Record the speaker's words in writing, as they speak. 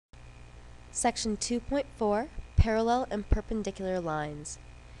Section 2.4, Parallel and Perpendicular Lines.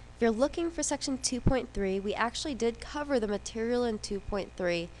 If you're looking for Section 2.3, we actually did cover the material in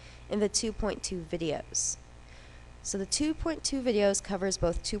 2.3 in the 2.2 videos. So the 2.2 videos covers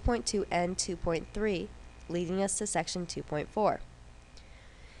both 2.2 and 2.3, leading us to Section 2.4.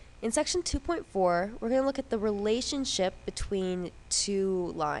 In Section 2.4, we're going to look at the relationship between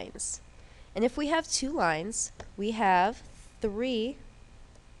two lines. And if we have two lines, we have three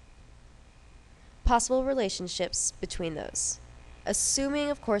possible relationships between those. Assuming,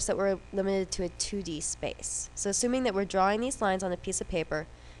 of course, that we're limited to a 2D space. So assuming that we're drawing these lines on a piece of paper,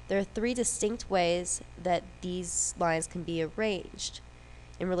 there are three distinct ways that these lines can be arranged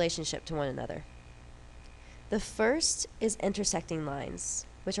in relationship to one another. The first is intersecting lines,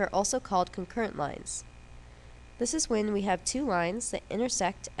 which are also called concurrent lines. This is when we have two lines that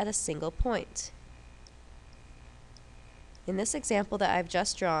intersect at a single point. In this example that I've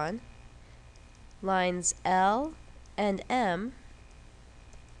just drawn, lines L and M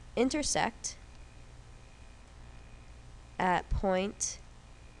intersect at point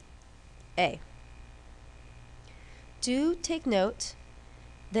A. Do take note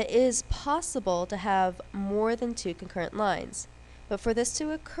that it is possible to have more than two concurrent lines, but for this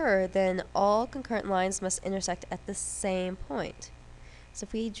to occur, then all concurrent lines must intersect at the same point. So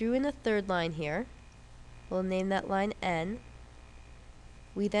if we drew in a third line here, we'll name that line N.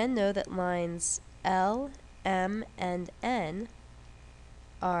 We then know that lines L, M, and N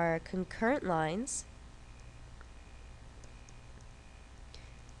are concurrent lines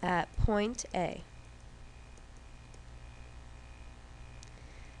at point A.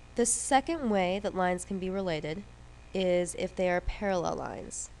 The second way that lines can be related is if they are parallel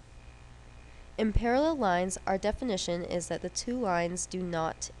lines. In parallel lines, our definition is that the two lines do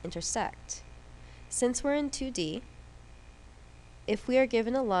not intersect. Since we're in 2D, if we are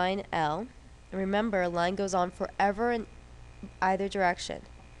given a line L, and remember, a line goes on forever in either direction,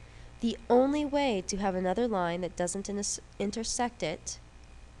 the only way to have another line that doesn't intersect it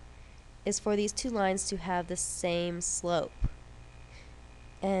is for these two lines to have the same slope.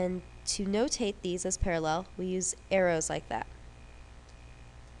 And to notate these as parallel, we use arrows like that.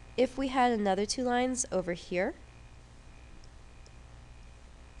 If we had another two lines over here,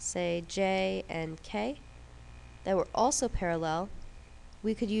 say J and K, that were also parallel,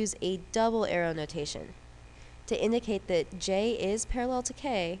 we could use a double arrow notation to indicate that J is parallel to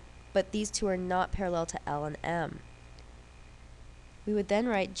K, but these two are not parallel to L and M. We would then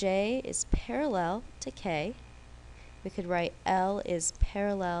write J is parallel to K. We could write L is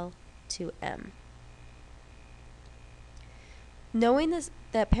parallel to M. Knowing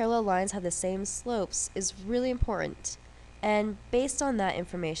that parallel lines have the same slopes is really important, and based on that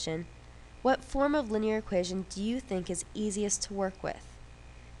information, what form of linear equation do you think is easiest to work with?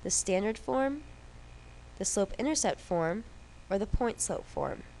 The standard form, the slope-intercept form, or the point-slope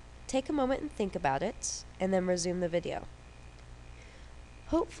form? Take a moment and think about it, and then resume the video.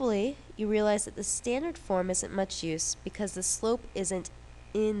 Hopefully, you realize that the standard form isn't much use because the slope isn't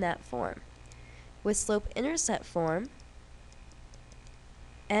in that form. With slope-intercept form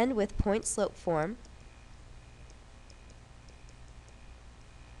and with point-slope form,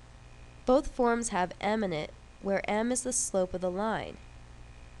 both forms have m in it, where m is the slope of the line.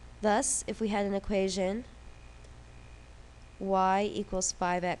 Thus, if we had an equation y equals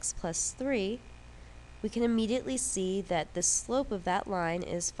 5x plus 3, we can immediately see that the slope of that line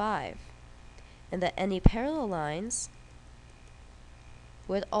is 5, and that any parallel lines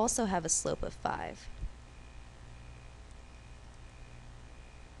would also have a slope of 5.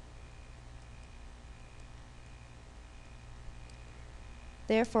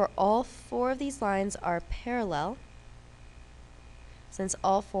 Therefore, all four of these lines are parallel, since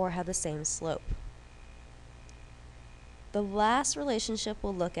all four have the same slope. The last relationship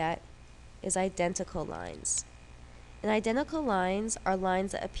we'll look at is identical lines. And identical lines are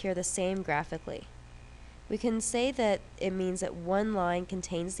lines that appear the same graphically. We can say that it means that one line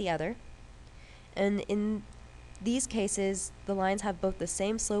contains the other, and in these cases, the lines have both the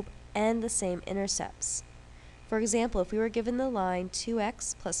same slope and the same intercepts. For example, if we were given the line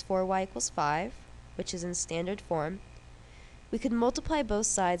 2x plus 4y equals 5, which is in standard form, we could multiply both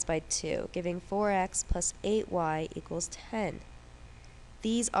sides by 2, giving 4x plus 8y equals 10.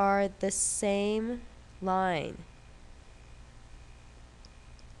 These are the same line.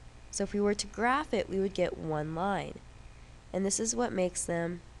 So if we were to graph it, we would get one line. And this is what makes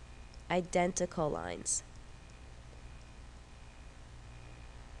them identical lines.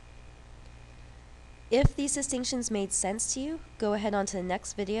 If these distinctions made sense to you, go ahead on to the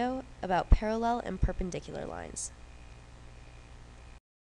next video about parallel and perpendicular lines.